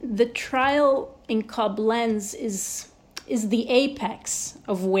the trial in Koblenz is the apex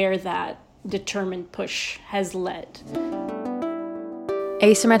of where that determined push has led.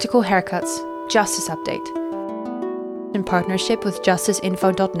 Asymmetrical Haircuts, Justice Update. In partnership with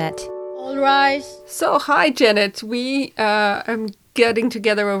justiceinfo.net. All rise. So, hi, Janet. We are getting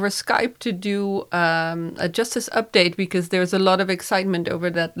together over Skype to do a justice update because there's a lot of excitement over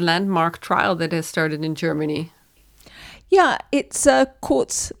that landmark trial that has started in Germany. Yeah, it's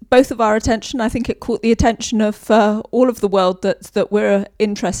caught both of our attention. I think it caught the attention of all of the world that we're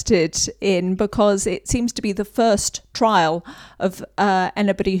interested in, because it seems to be the first trial of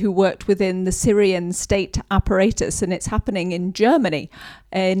anybody who worked within the Syrian state apparatus, and it's happening in Germany,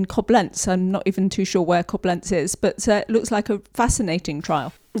 in Koblenz. I'm not even too sure where Koblenz is, but it looks like a fascinating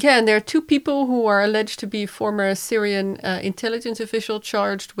trial. Yeah, and there are two people who are alleged to be former Syrian intelligence officials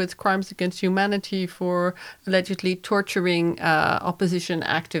charged with crimes against humanity for allegedly torturing opposition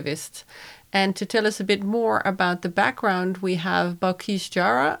activists. And to tell us a bit more about the background, we have Balkees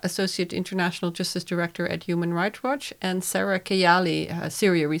Jarrah, Associate International Justice Director at Human Rights Watch, and Sara Kayyali, a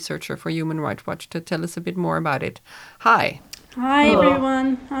Syria researcher for Human Rights Watch, to tell us a bit more about it. Hi. Hi, Hello.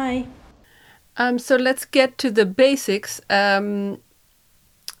 everyone. Hi. So let's get to the basics.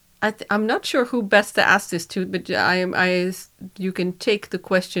 I'm not sure who best to ask this to, but you can take the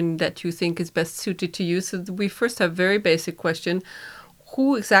question that you think is best suited to you. So we first have a very basic question.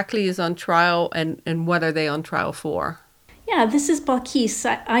 Who exactly is on trial and what are they on trial for? Yeah, this is Balkees.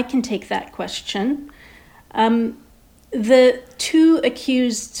 I can take that question. The two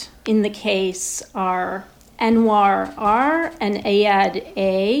accused in the case are Anwar R. and Ayad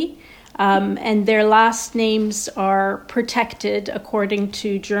A., and their last names are protected according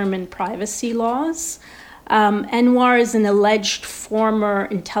to German privacy laws. Anwar is an alleged former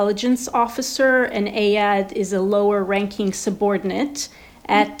intelligence officer, and Ayad is a lower-ranking subordinate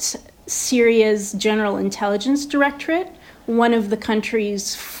at Syria's General Intelligence Directorate, one of the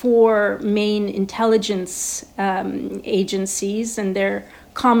country's four main intelligence agencies, and they're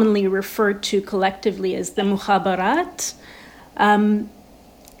commonly referred to collectively as the Mukhabarat.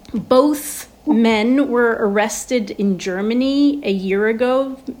 Both men were arrested in Germany a year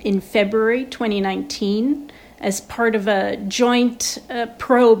ago in February 2019 as part of a joint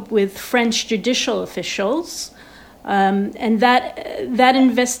probe with French judicial officials. And that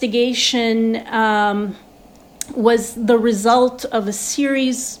investigation was the result of a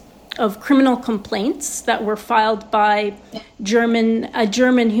series of criminal complaints that were filed by a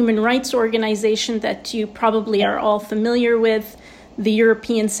German human rights organization that you probably are all familiar with, the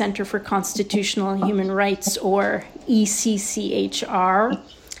European Center for Constitutional and Human Rights, or ECCHR,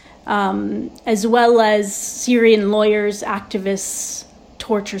 as well as Syrian lawyers, activists,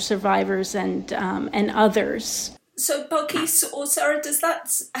 torture survivors, and others. So, Balkees or Sara, does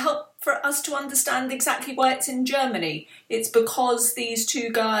that help for us to understand exactly why it's in Germany? It's because these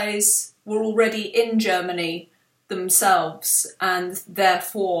two guys were already in Germany themselves, and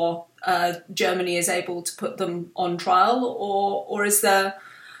therefore Germany is able to put them on trial, or is there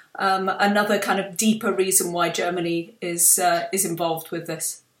another kind of deeper reason why Germany is involved with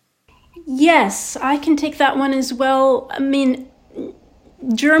this? Yes, I can take that one as well. I mean,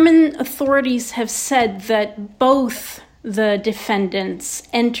 German authorities have said that both the defendants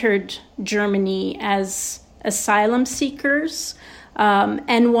entered Germany as asylum seekers.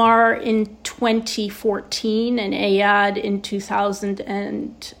 Anwar in 2014 and Ayad in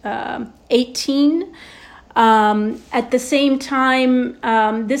 2018. At the same time,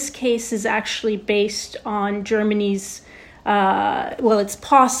 this case is actually based on Germany's, it's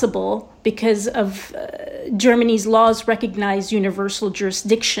possible because of Germany's laws recognize universal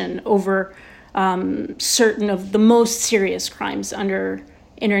jurisdiction over certain of the most serious crimes under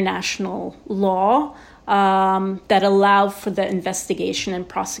international law. That allow for the investigation and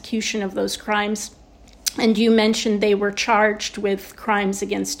prosecution of those crimes. And you mentioned they were charged with crimes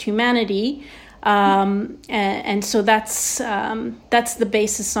against humanity. And so that's the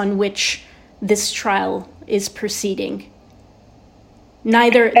basis on which this trial is proceeding.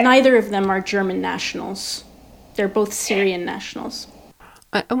 Neither of them are German nationals. They're both Syrian nationals.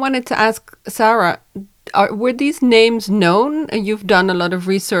 I wanted to ask Sara, were these names known? You've done a lot of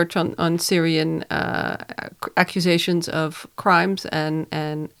research on Syrian accusations of crimes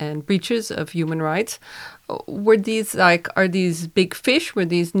and breaches of human rights. Were these are these big fish? Were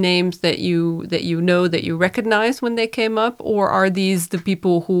these names that you recognize when they came up, or are these the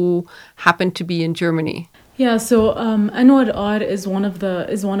people who happen to be in Germany? Yeah, so Anwar R is one of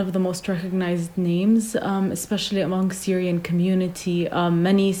the most recognized names, especially among Syrian community.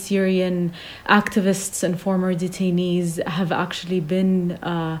 Many Syrian activists and former detainees have actually been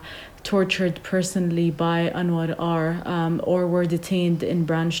tortured personally by Anwar R, or were detained in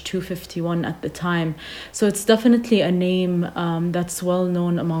branch 251 at the time. So it's definitely a name that's well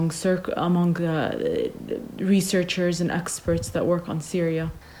known among researchers and experts that work on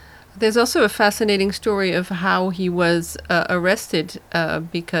Syria. There's also a fascinating story of how he was arrested,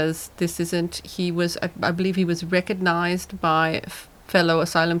 because I believe he was recognized by fellow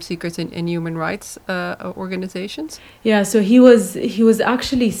asylum seekers in human rights organizations. Yeah, so he was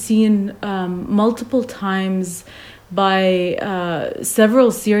actually seen multiple times by several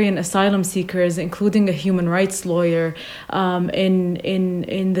Syrian asylum seekers, including a human rights lawyer,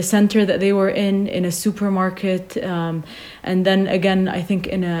 in the center that they were in a supermarket, and then again I think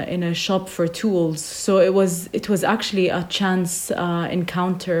in a shop for tools. So it was actually a chance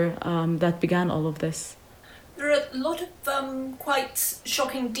encounter that began all of this. There are a lot of quite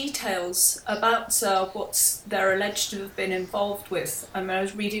shocking details about what they're alleged to have been involved with. I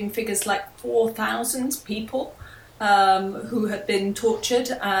was reading figures like 4,000 people who had been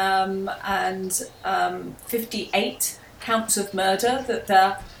tortured, and 58 counts of murder that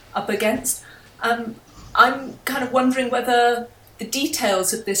they're up against. I'm kind of wondering whether the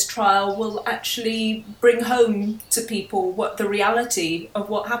details of this trial will actually bring home to people what the reality of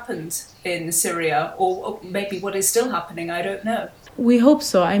what happened in Syria, or maybe what is still happening. I don't know. We hope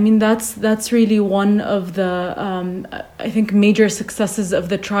so. I mean, that's really one of the, I think, major successes of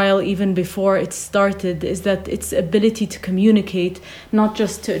the trial, even before it started, is that its ability to communicate not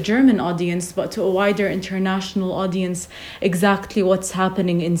just to a German audience, but to a wider international audience, exactly what's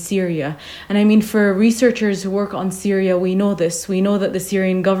happening in Syria. And I mean, for researchers who work on Syria, we know this. We know that the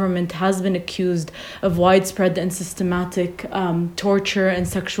Syrian government has been accused of widespread and systematic torture and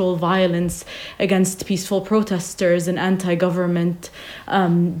sexual violence against peaceful protesters and anti-government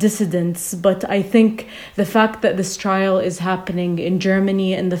dissidents. But I think the fact that this trial is happening in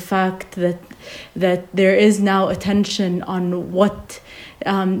Germany, and the fact that there is now attention on what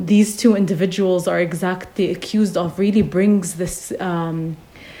these two individuals are exactly accused of, really brings this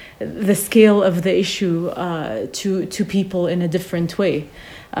the scale of the issue to people in a different way.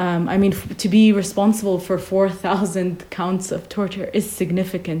 I mean, to be responsible for 4,000 counts of torture is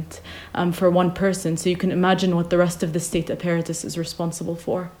significant for one person. So you can imagine what the rest of the state apparatus is responsible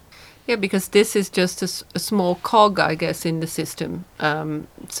for. Yeah, because this is just a small cog, I guess, in the system.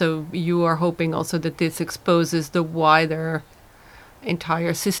 So you are hoping also that this exposes the wider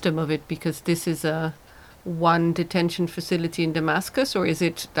entire system of it, because this is one detention facility in Damascus, or is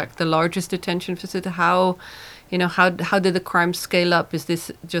it like the largest detention facility? How did the crime scale up? Is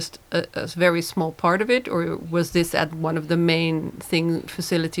this just a very small part of it, or was this at one of the main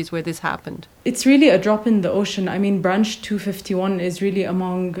facilities where this happened? It's really a drop in the ocean. I mean, branch 251 is really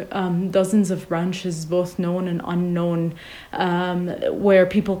among dozens of branches, both known and unknown, where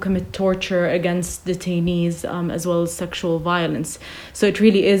people commit torture against detainees, as well as sexual violence. So it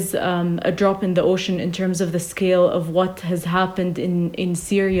really is a drop in the ocean in terms of the scale of what has happened in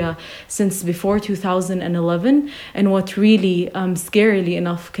Syria since before 2011, and what really, scarily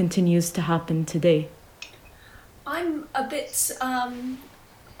enough, continues to happen today. I'm a bit...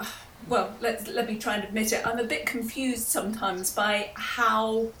 well, let me try and admit it. I'm a bit confused sometimes by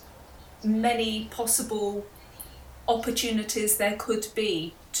how many possible opportunities there could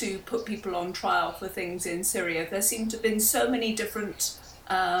be to put people on trial for things in Syria. There seem to have been so many different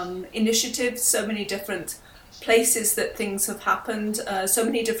initiatives, so many different places that things have happened, so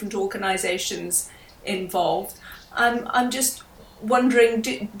many different organisations involved. I'm just wondering,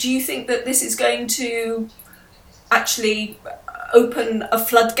 do you think that this is going to actually open a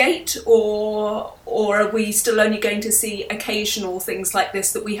floodgate, or are we still only going to see occasional things like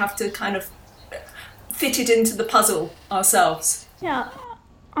this that we have to kind of fit it into the puzzle ourselves? Yeah,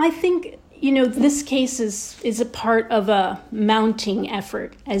 I think, this case is a part of a mounting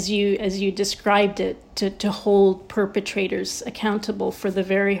effort, as you described it, to hold perpetrators accountable for the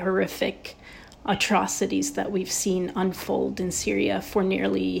very horrific atrocities that we've seen unfold in Syria for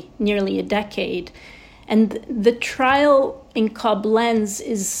nearly a decade. And the trial in Koblenz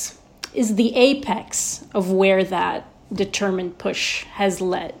is the apex of where that determined push has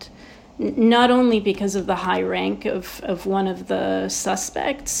led. Not only because of the high rank of one of the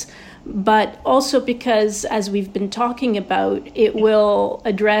suspects, but also because, as we've been talking about, it will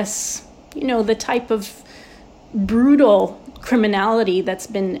address, the type of brutal criminality that's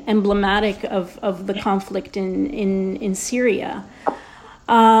been emblematic of the conflict in Syria.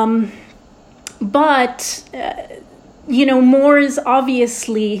 but more is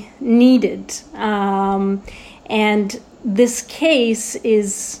obviously needed. And this case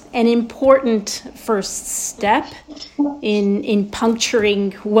is an important first step in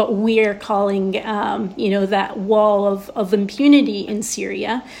puncturing what we're calling, that wall of impunity in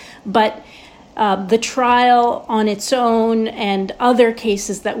Syria. But the trial on its own and other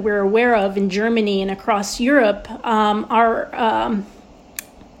cases that we're aware of in Germany and across Europe are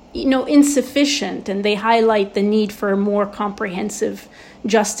insufficient, and they highlight the need for a more comprehensive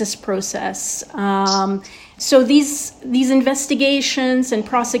justice process. So these investigations and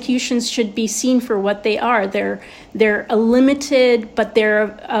prosecutions should be seen for what they are. They're a limited, but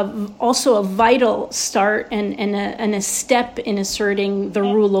they're also a vital start and a step in asserting the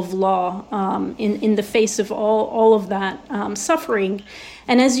rule of law in the face of all of that suffering.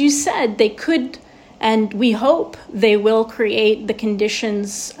 And as you said, they could, and we hope they will, create the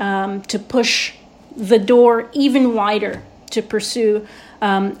conditions to push the door even wider to pursue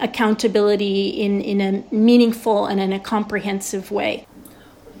accountability in a meaningful and in a comprehensive way.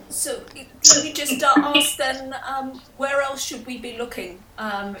 So let me just ask then, where else should we be looking?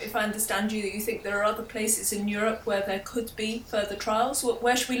 If I understand you, that you think there are other places in Europe where there could be further trials.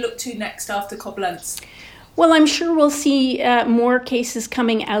 Where should we look to next after Koblenz? Well, I'm sure we'll see more cases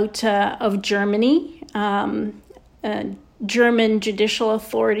coming out of Germany. German judicial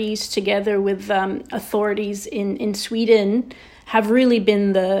authorities, together with authorities in Sweden, have really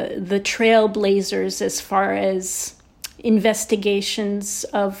been the trailblazers as far as investigations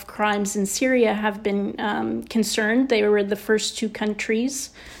of crimes in Syria have been concerned. They were the first two countries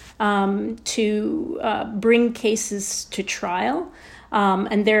to bring cases to trial.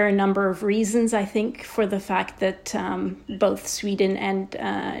 And there are a number of reasons, I think, for the fact that both Sweden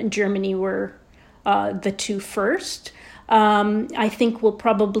and Germany were the two first. I think we'll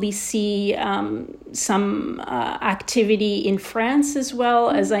probably see some activity in France as well.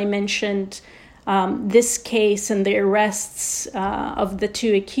 As I mentioned, this case and the arrests of the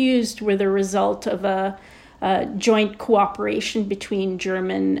two accused were the result of a joint cooperation between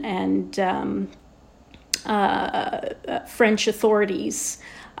German and French authorities.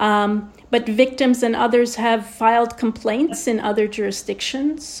 But victims and others have filed complaints in other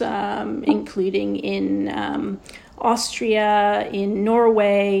jurisdictions, including in Austria, in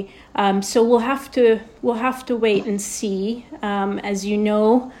Norway. So we'll have to wait and see. As you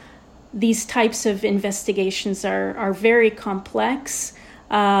know, these types of investigations are very complex,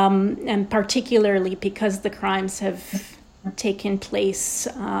 and particularly because the crimes have taken place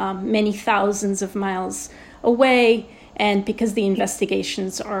many thousands of miles away, and because the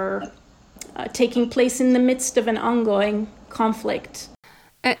investigations are taking place in the midst of an ongoing conflict.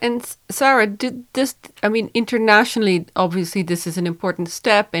 And Sara, internationally, obviously this is an important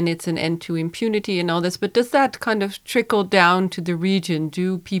step and it's an end to impunity and all this, but does that kind of trickle down to the region?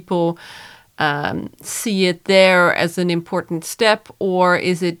 Do people see it there as an important step, or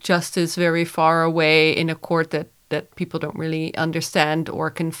is it justice very far away in a court that people don't really understand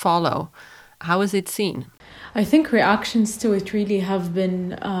or can follow? How is it seen? I think reactions to it really have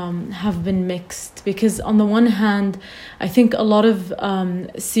been mixed, because on the one hand, I think a lot of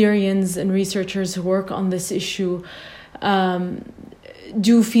Syrians and researchers who work on this issue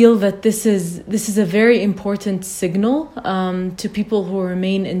do feel that this is a very important signal to people who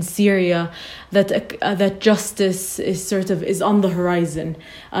remain in Syria that justice is on the horizon,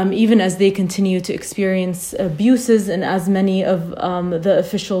 even as they continue to experience abuses and as many of the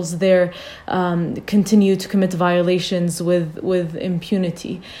officials there continue to commit violations with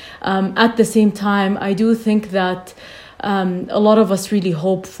impunity. At the same time, I do think that a lot of us really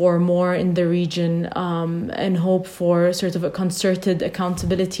hope for more in the region, and hope for sort of a concerted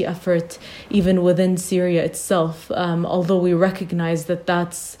accountability effort even within Syria itself, although we recognize that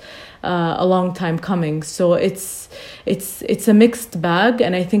that's a long time coming. So it's a mixed bag,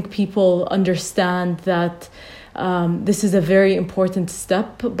 and I think people understand that this is a very important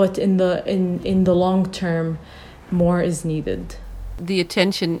step, but in the long term, more is needed. The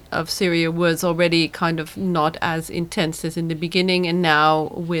attention of Syria was already kind of not as intense as in the beginning, and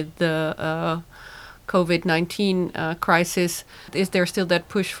now with the COVID-19 crisis, is there still that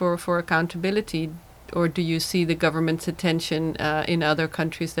push for accountability, or do you see the government's attention in other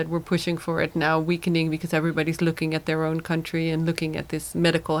countries that were pushing for it now weakening because everybody's looking at their own country and looking at this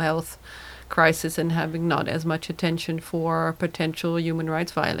medical health crisis and having not as much attention for potential human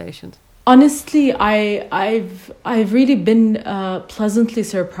rights violations? Honestly, I've really been pleasantly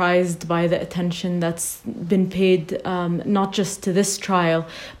surprised by the attention that's been paid, not just to this trial,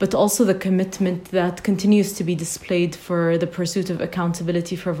 but also the commitment that continues to be displayed for the pursuit of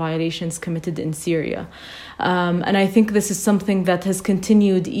accountability for violations committed in Syria. And I think this is something that has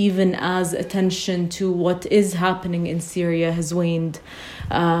continued even as attention to what is happening in Syria has waned.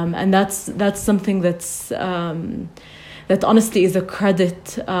 And that's something that honestly is a credit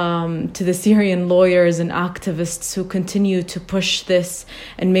to the Syrian lawyers and activists who continue to push this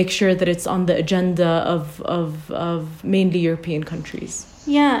and make sure that it's on the agenda of mainly European countries.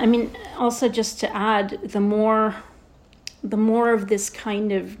 Yeah, I mean, also just to add, the more of this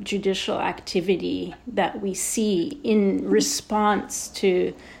kind of judicial activity that we see in response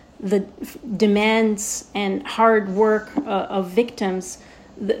to the demands and hard work of victims,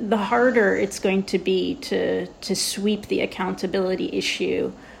 the harder it's going to be to sweep the accountability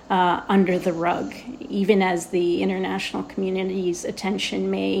issue under the rug, even as the international community's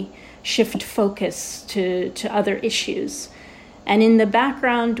attention may shift focus to other issues. And in the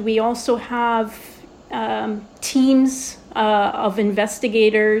background, we also have teams of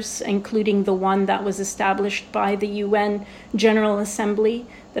investigators, including the one that was established by the UN General Assembly,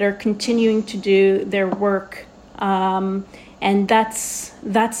 that are continuing to do their work. And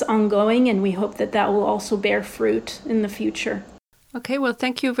that's ongoing, and we hope that will also bear fruit in the future. Okay, well,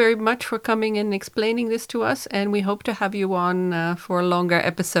 thank you very much for coming and explaining this to us, and we hope to have you on for a longer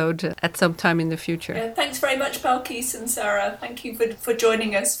episode at some time in the future. Yeah, thanks very much, Balkees and Sara. Thank you for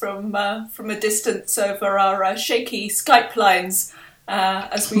joining us from a distance over our shaky Skype lines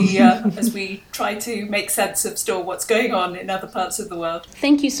as we try to make sense of still what's going on in other parts of the world.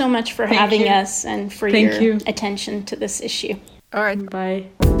 Thank you so much for having us and for your attention to this issue. All right. Bye.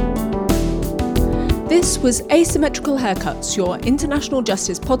 This was Asymmetrical Haircuts, your international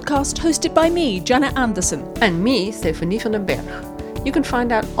justice podcast, hosted by me, Janet Anderson. And me, Stephanie van den Berg. You can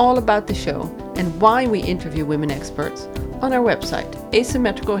find out all about the show and why we interview women experts on our website,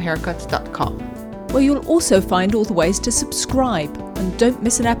 asymmetricalhaircuts.com. Where you'll also find all the ways to subscribe and don't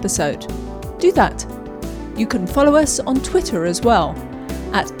miss an episode. Do that. You can follow us on Twitter as well,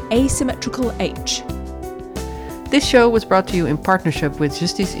 at asymmetricalh. This show was brought to you in partnership with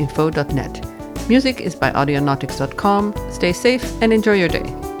justiceinfo.net. Music is by audionautics.com. Stay safe and enjoy your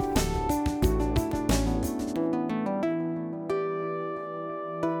day.